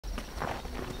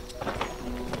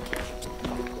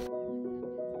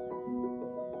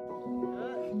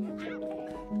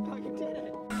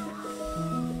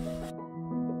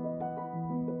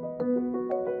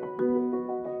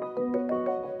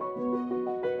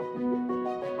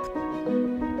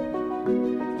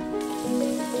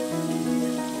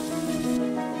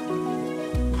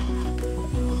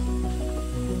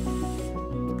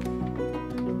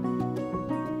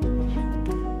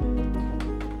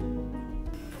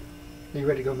Are you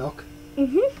ready to go milk?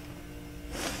 Mm-hmm.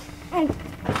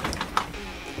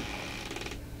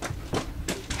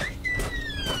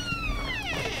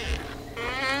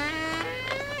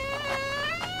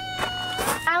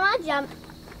 I want to jump.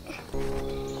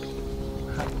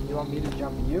 You want me to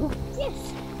jump you?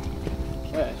 Yes.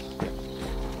 Okay.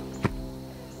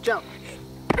 Jump.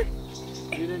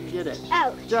 You didn't get it.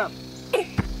 Oh. Jump.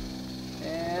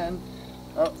 And,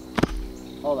 oh,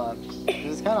 hold on. This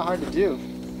is kind of hard to do.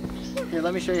 Here,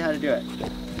 let me show you how to do it.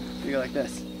 You go like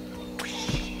this.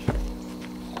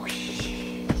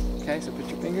 Okay, so put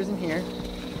your fingers in here.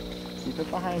 Keep it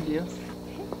behind you.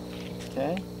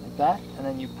 Okay, like that. And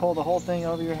then you pull the whole thing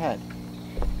over your head.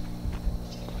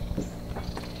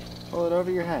 Pull it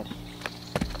over your head.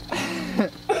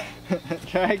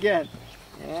 Try again.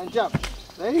 And jump.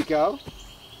 There you go.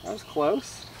 That was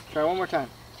close. Try one more time.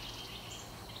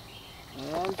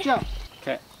 And jump.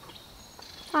 Okay.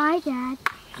 Hi, Dad.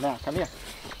 Now, come here.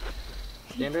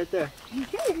 Stand right there.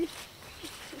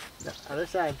 No, other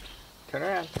side. Turn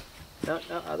around. No,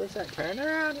 other side. Turn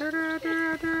around, turn around, turn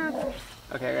around, turn around.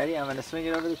 Okay, ready? I'm gonna swing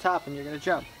it over the top and you're gonna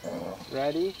jump.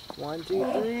 Ready? 1, 2,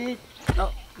 3.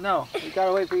 Oh, no. You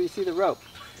gotta wait for you to see the rope.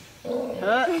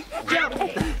 Jump!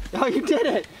 Oh, you did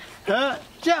it!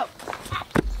 Jump!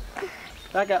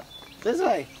 Back up. This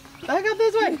way. Back up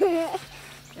this way.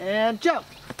 And jump.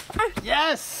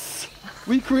 Yes!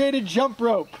 We created jump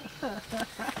rope.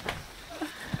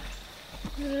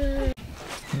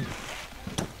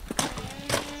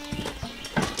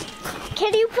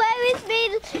 Can you play with me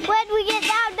when we get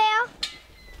down there?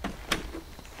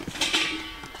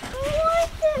 I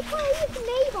want to play with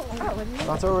Mabel. Oh,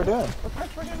 That's what we're doing. well,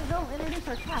 first we're going to go introduce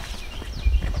our cat.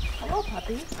 Hello,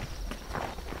 puppy.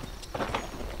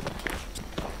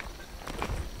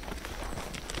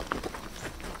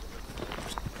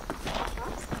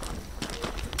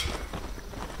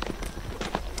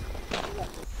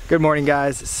 Good morning,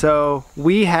 guys. So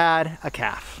we had a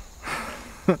calf.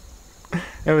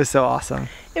 It was so awesome.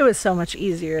 It was so much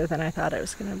easier than I thought it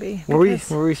was going to be. Were we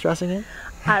stressing it?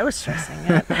 I was stressing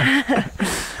it.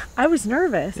 I was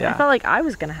nervous. Yeah. I felt like I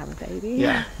was going to have a baby.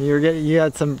 Yeah. You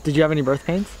had some. Did you have any birth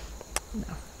pains?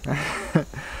 No.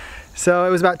 So it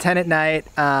was about 10 at night.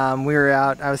 We were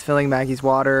out. I was filling Maggie's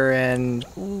water, and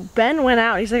Ben went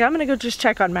out. He's like, I'm going to go just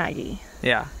check on Maggie.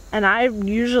 yeah. And I'm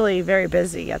usually very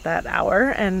busy at that hour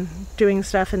and doing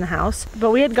stuff in the house.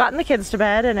 But we had gotten the kids to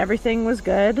bed and everything was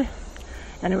good.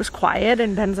 And it was quiet.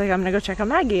 And Ben's like, I'm going to go check on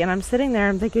Maggie. And I'm sitting there,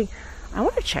 I'm thinking, I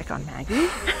want to check on Maggie.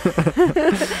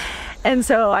 And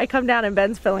so I come down and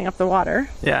Ben's filling up the water.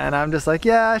 Yeah, and I'm just like,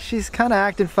 yeah, she's kind of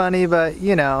acting funny, but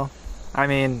you know, I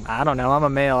mean, I don't know. I'm a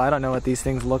male. I don't know what these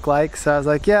things look like. So I was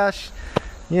like, yeah,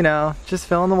 you know, just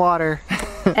filling the water.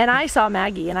 And I saw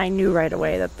Maggie and I knew right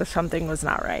away that something was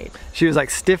not right. She was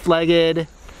like stiff-legged.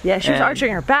 Yeah, she was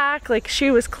arching her back. Like she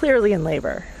was clearly in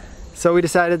labor. So we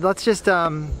decided, let's just,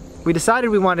 we decided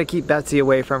we wanted to keep Betsy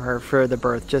away from her for the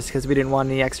birth just because we didn't want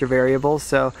any extra variables.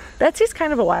 So Betsy's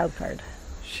kind of a wild card.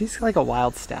 she's like a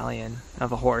wild stallion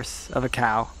of a horse, of a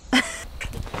cow.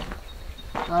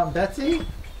 Betsy?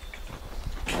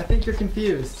 I think you're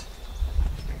confused.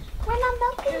 When I'm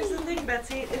milking. Here's the thing,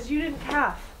 Betsy, is you didn't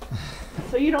calf.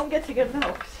 So you don't get to get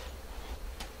milked.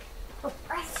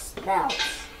 Breast milk.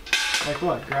 Like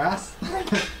what, grass?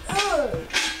 Oh.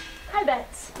 Hi,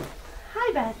 Bets.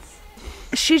 Hi, Bets.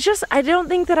 She's just, I don't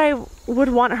think that I would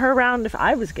want her around if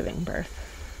I was giving birth.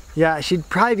 Yeah, she'd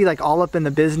probably be like all up in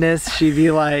the business. She'd be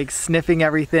like sniffing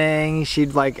everything.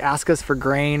 She'd like ask us for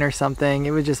grain or something.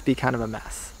 It would just be kind of a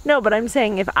mess. No, but I'm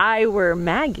saying if I were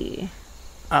Maggie.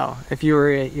 Oh, if you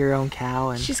were your own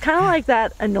cow and... She's kind of like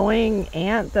that annoying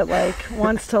aunt that like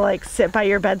wants to like sit by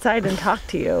your bedside and talk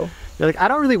to you. You're like, I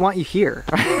don't really want you here.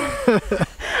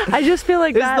 I just feel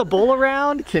like Is the bull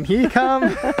around? Can he come?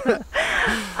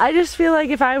 I just feel like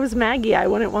if I was Maggie, I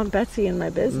wouldn't want Betsy in my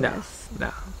business.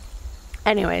 No.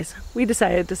 Anyways, we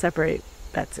decided to separate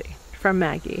Betsy from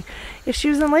Maggie. If she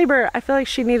was in labor, I feel like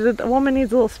a woman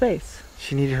needs a little space.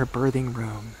 She needed her birthing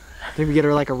room. Maybe get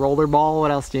her like a roller ball.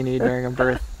 What else do you need during a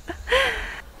birth?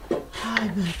 Hi,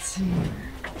 Betsy.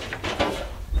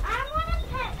 I want to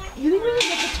pet You think we can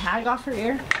get the tag off her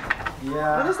ear?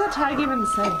 Yeah. What does that tag even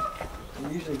say?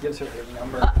 It usually gives her her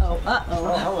number. Uh-oh.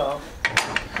 Oh, hello.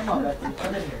 Come on, Betsy.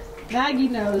 Come in here. Maggie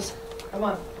knows. Come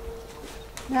on.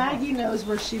 Maggie knows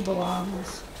where she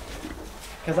belongs.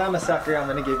 Because I'm a sucker, I'm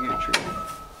going to give you a treat.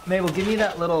 Mabel, give me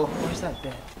that little... Where's that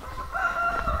bed?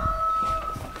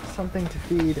 something to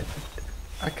feed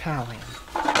a cow in.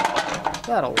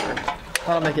 That'll work.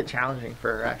 That'll make it challenging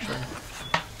for her, actually.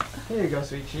 Here you go,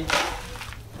 sweet cheek.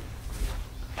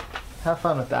 Have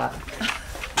fun with that.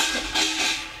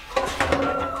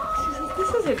 This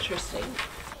is interesting.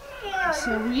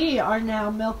 So we are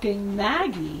now milking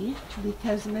Maggie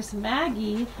because Miss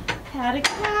Maggie had a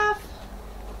calf.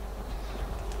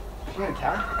 You got a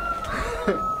calf?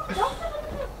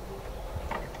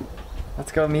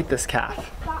 Let's go meet this calf.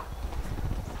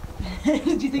 Do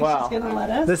you think she's gonna let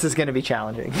us? This is gonna be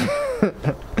challenging. Get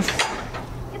the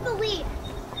lead.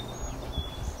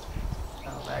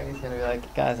 Oh, Maggie's gonna be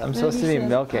like, guys, I'm supposed to be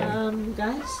milking.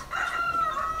 Guys.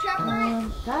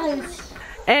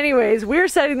 Anyways, we're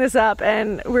setting this up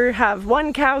and we have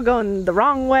one cow going the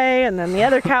wrong way and then the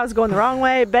other cow's going the wrong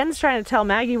way. Ben's trying to tell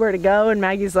Maggie where to go and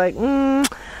Maggie's like, I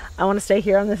want to stay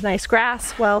here on this nice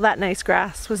grass. Well, that nice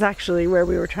grass was actually where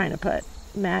we were trying to put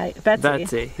Betsy.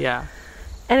 Betsy, yeah.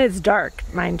 And it's dark,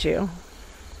 mind you.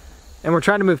 And we're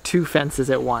trying to move 2 fences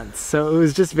at once, so it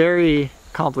was just very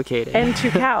complicated. And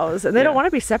 2 cows, and they don't want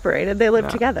to be separated. They live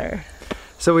together.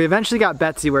 So we eventually got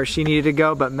Betsy where she needed to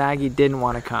go, but Maggie didn't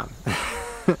want to come.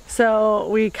 So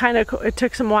we it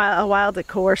took a while to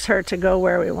coerce her to go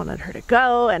where we wanted her to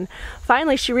go, and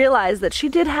finally she realized that she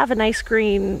did have a nice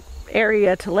green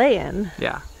area to lay in.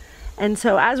 Yeah. And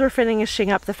so as we're finishing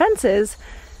up the fences,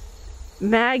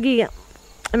 Maggie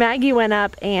went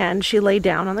up and she laid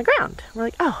down on the ground. We're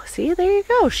like, oh, see, there you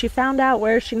go. She found out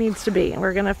where she needs to be. And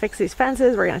we're gonna fix these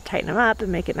fences, we're gonna tighten them up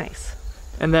and make it nice.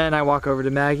 And then I walk over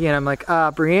to Maggie and I'm like,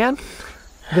 Brienne,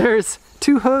 there's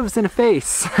 2 hooves and a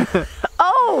face.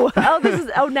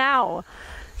 Now.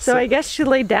 So I guess she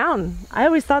laid down. I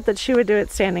always thought that she would do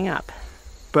it standing up.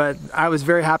 But I was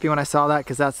very happy when I saw that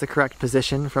because that's the correct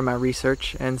position from my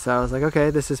research. And so I was like, okay,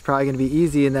 this is probably gonna be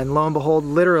easy. And then lo and behold,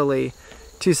 literally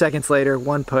 2 seconds later,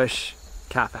 1 push,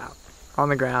 calf out on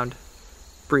the ground,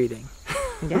 breathing.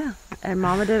 Yeah, and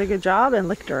Mama did a good job and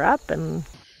licked her up and.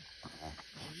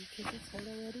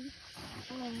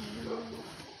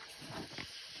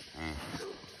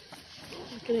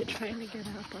 Look at it trying to get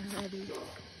up already.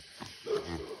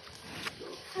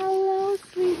 Hello,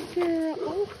 sweet girl.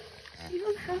 Oh, you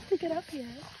don't have to get up yet.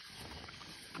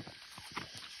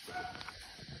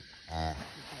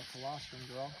 Colostrum,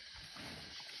 girl.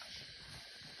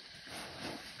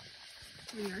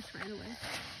 The nurse right away.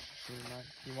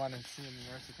 You want to see the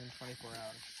nurse within 24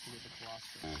 hours to get the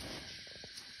colostrum.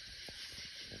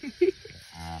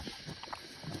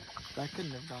 That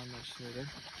couldn't have gone much smoother.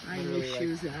 I wish she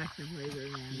was active later.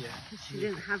 Yeah. She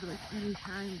didn't have like any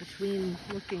time between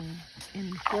looking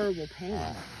in horrible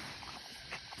pain.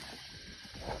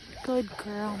 Good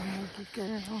girl, Maggie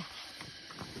girl.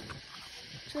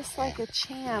 Just like a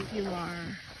champ you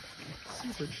are.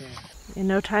 Super champ. In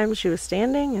no time she was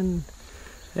standing and.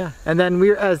 Yeah, and then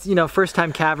we, as you know,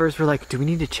 first-time calvers, we're like, do we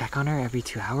need to check on her every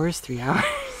 2 hours, 3 hours?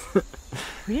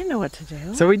 We didn't know what to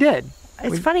do. So we did.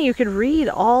 It's funny, you could read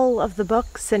all of the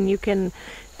books and you can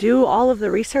do all of the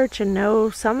research and know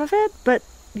some of it, but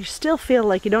you still feel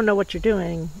like you don't know what you're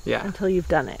doing until you've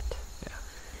done it. Yeah.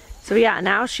 So yeah,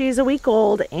 now she's a week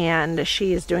old and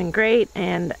she is doing great,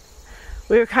 and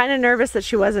we were kind of nervous that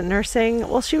she wasn't nursing.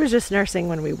 Well, she was just nursing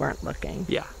when we weren't looking.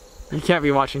 Yeah. You can't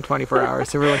be watching 24 hours.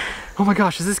 So we're like, oh my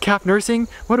gosh, is this calf nursing?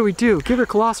 What do we do? Give her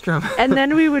colostrum. And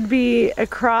then we would be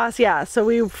across, so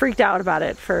we freaked out about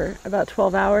it for about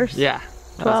 12 hours. Yeah.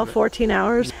 12, 14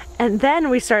 hours. And then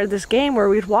we started this game where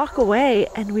we'd walk away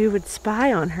and we would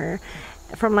spy on her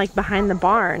from like behind the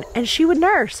barn, and she would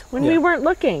nurse when we weren't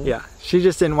looking. Yeah. She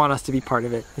just didn't want us to be part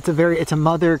of it. It's a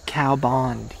mother-cow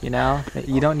bond, you know, that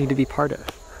you don't need to be part of.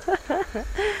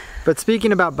 But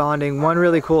speaking about bonding, one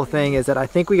really cool thing is that I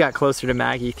think we got closer to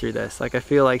Maggie through this. Like, I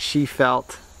feel like she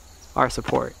felt our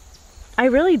support. I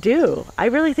really do. I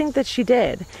really think that she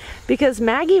did. Because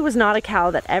Maggie was not a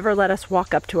cow that ever let us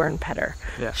walk up to her and pet her.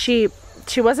 Yeah. She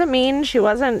wasn't mean. She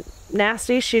wasn't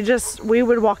nasty. We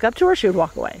would walk up to her, she would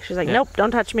walk away. She's like, nope,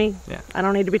 don't touch me. Yeah. I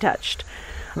don't need to be touched.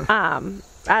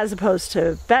 As opposed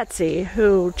to Betsy,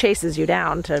 who chases you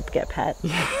down to get pet.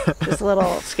 Just a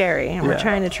little scary. And we're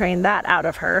trying to train that out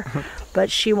of her.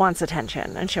 But she wants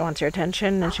attention, and she wants your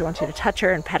attention, and she wants you to touch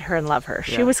her and pet her and love her.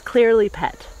 She was clearly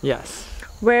pet. Yes.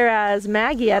 Whereas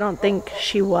Maggie, I don't think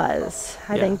she was.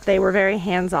 I think they were very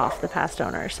hands-off, the past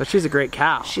owners. But she's a great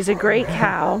cow. She's a great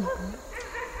cow.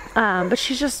 But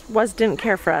she just didn't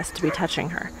care for us to be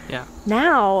touching her. Yeah.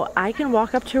 Now I can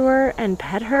walk up to her and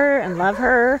pet her and love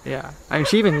her. Yeah. I mean,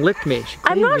 she even licked me.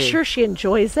 I'm not sure she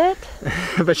enjoys it.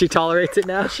 But she tolerates it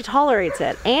now? She tolerates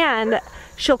it. And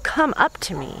she'll come up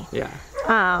to me. Yeah.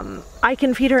 I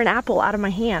can feed her an apple out of my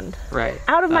hand. Right.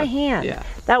 Out of my hand. Yeah.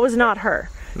 That was not her.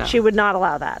 No. She would not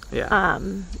allow that. Yeah.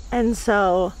 And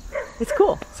so it's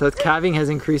cool. So its calving has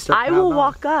increased our I will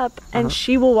walk up and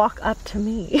she will walk up to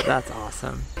me. That's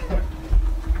awesome.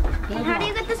 And how do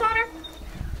you get this on her?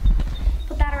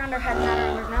 Put that around her head and that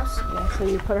around her nose. Yeah, so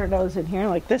you put her nose in here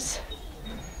like this,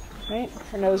 right?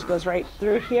 Her nose goes right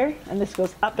through here, and this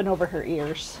goes up and over her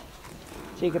ears.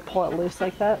 So you could pull it loose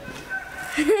like that.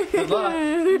 Good luck.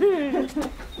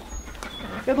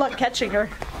 Good luck catching her.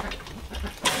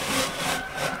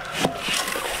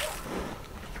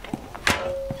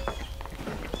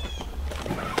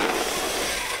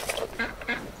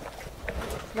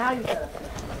 Now you got it.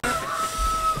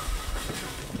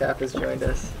 Cap has joined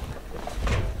us.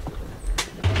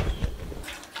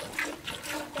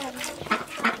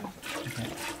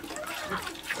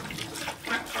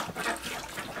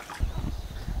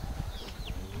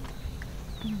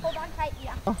 Hold on tight,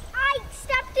 yeah. Oh. I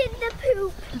stepped in the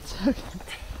poop. It's okay.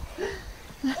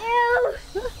 Ew.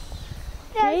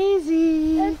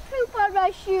 Daisy. There's poop on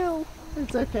my shoe.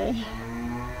 It's okay.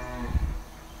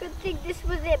 Good thing this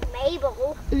was in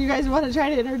Mabel. You guys want to try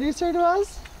to introduce her to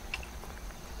us?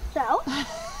 So?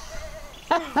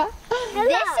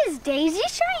 This is Daisy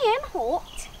Cheyanne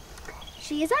Holt.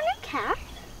 She is our new calf.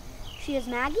 She is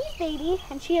Maggie's baby,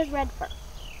 and she has red fur.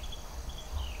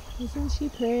 Isn't she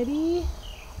pretty?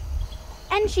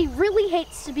 And she really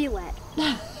hates to be led.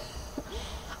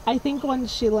 I think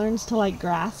once she learns to like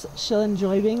grass, she'll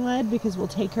enjoy being led because we'll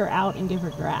take her out and give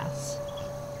her grass.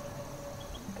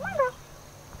 Come on, girl.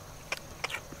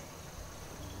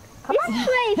 Come on,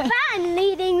 play fun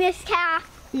leading this calf.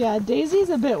 Yeah, Daisy's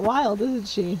a bit wild, isn't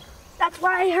she? That's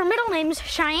why her middle name's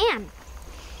Cheyanne.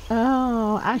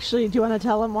 Oh, actually, do you want to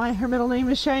tell them why her middle name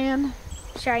is Cheyanne?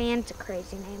 Cheyenne's a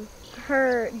crazy name.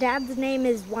 Her dad's name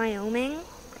is Wyoming,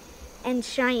 and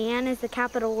Cheyenne is the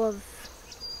capital of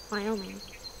Wyoming.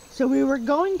 So we were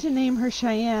going to name her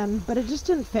Cheyanne, but it just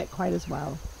didn't fit quite as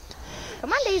well.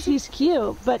 Come on, Daisy. She's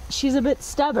cute, but she's a bit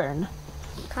stubborn.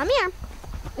 Come here.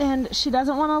 And she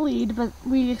doesn't want to lead, but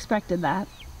we expected that.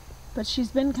 But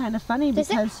she's been kind of funny Does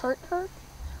because... it hurt her?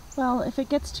 Well, if it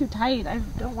gets too tight, I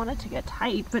don't want it to get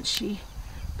tight, but she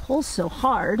pulls so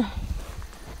hard.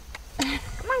 Come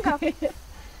on, girl.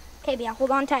 Okay, Bia,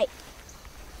 hold on tight.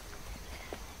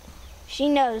 She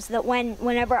knows that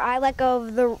whenever I let go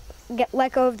of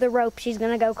the rope, she's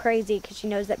gonna go crazy because she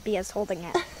knows that Bia's holding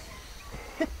it.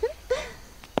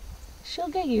 She'll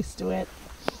get used to it.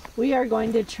 We are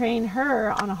going to train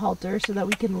her on a halter so that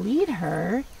we can lead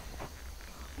her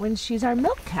when she's our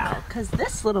milk cow, because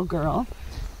this little girl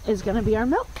is going to be our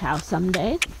milk cow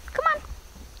someday. Come on.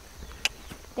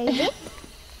 Daisy.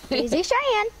 Daisy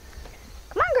Cheyanne.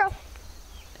 Come on, girl.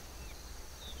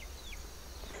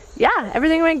 Yeah,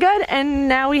 everything went good, and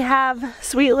now we have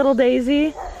sweet little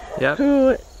Daisy, Yep.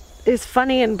 who is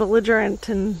funny and belligerent,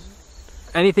 and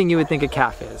Anything you would think a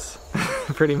calf is,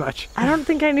 pretty much. I don't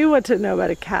think I knew what to know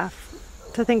about a calf,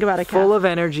 to think about a calf. Full of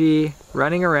energy,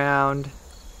 running around,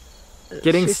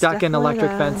 getting She's stuck in definitely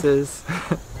electric fences.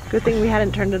 Good thing we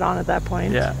hadn't turned it on at that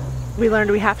point. Yeah. We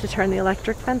learned we have to turn the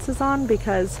electric fences on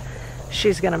because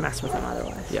she's going to mess with them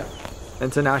otherwise. Yeah.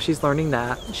 And so now she's learning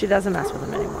that. She doesn't mess with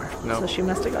them anymore. Nope. So she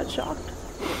must have got shocked.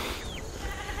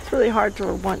 It's really hard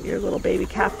to want your little baby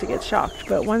calf to get shocked,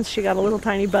 but once she got a little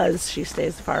tiny buzz, she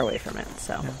stays far away from it.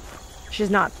 So she's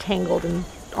not tangled and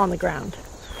on the ground.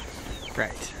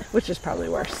 Right. Which is probably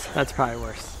worse. That's probably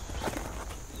worse.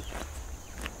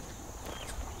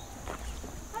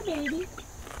 Hi, baby.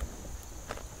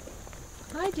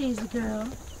 Hi, Daisy girl.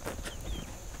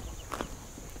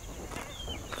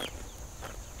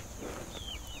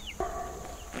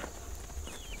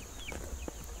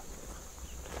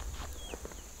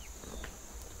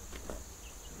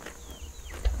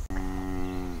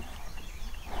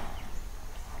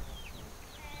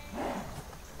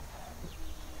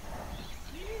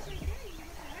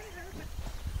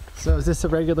 So is this a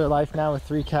regular life now with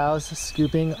 3 cows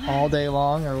scooping all day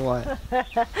long, or what?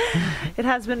 It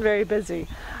has been very busy.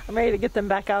 I'm ready to get them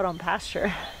back out on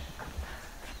pasture.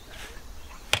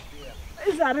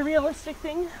 Is that a realistic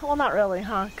thing? Well, not really,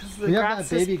 huh? Because the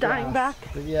grass is dying back.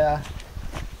 But yeah,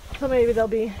 So maybe they'll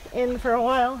be in for a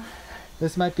while.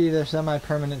 this might be their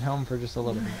semi-permanent home for just a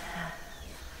little bit.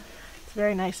 It's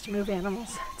very nice to move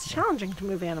animals. It's challenging to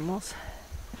move animals.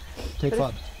 Takes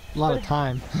a lot of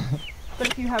time. But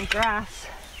if you have grass,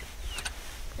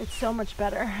 it's so much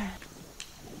better. Are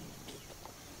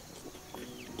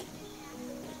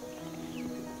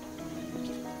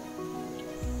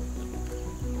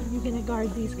you gonna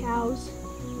guard these cows?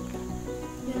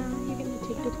 Yeah, you're gonna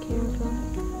take good care of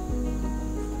them.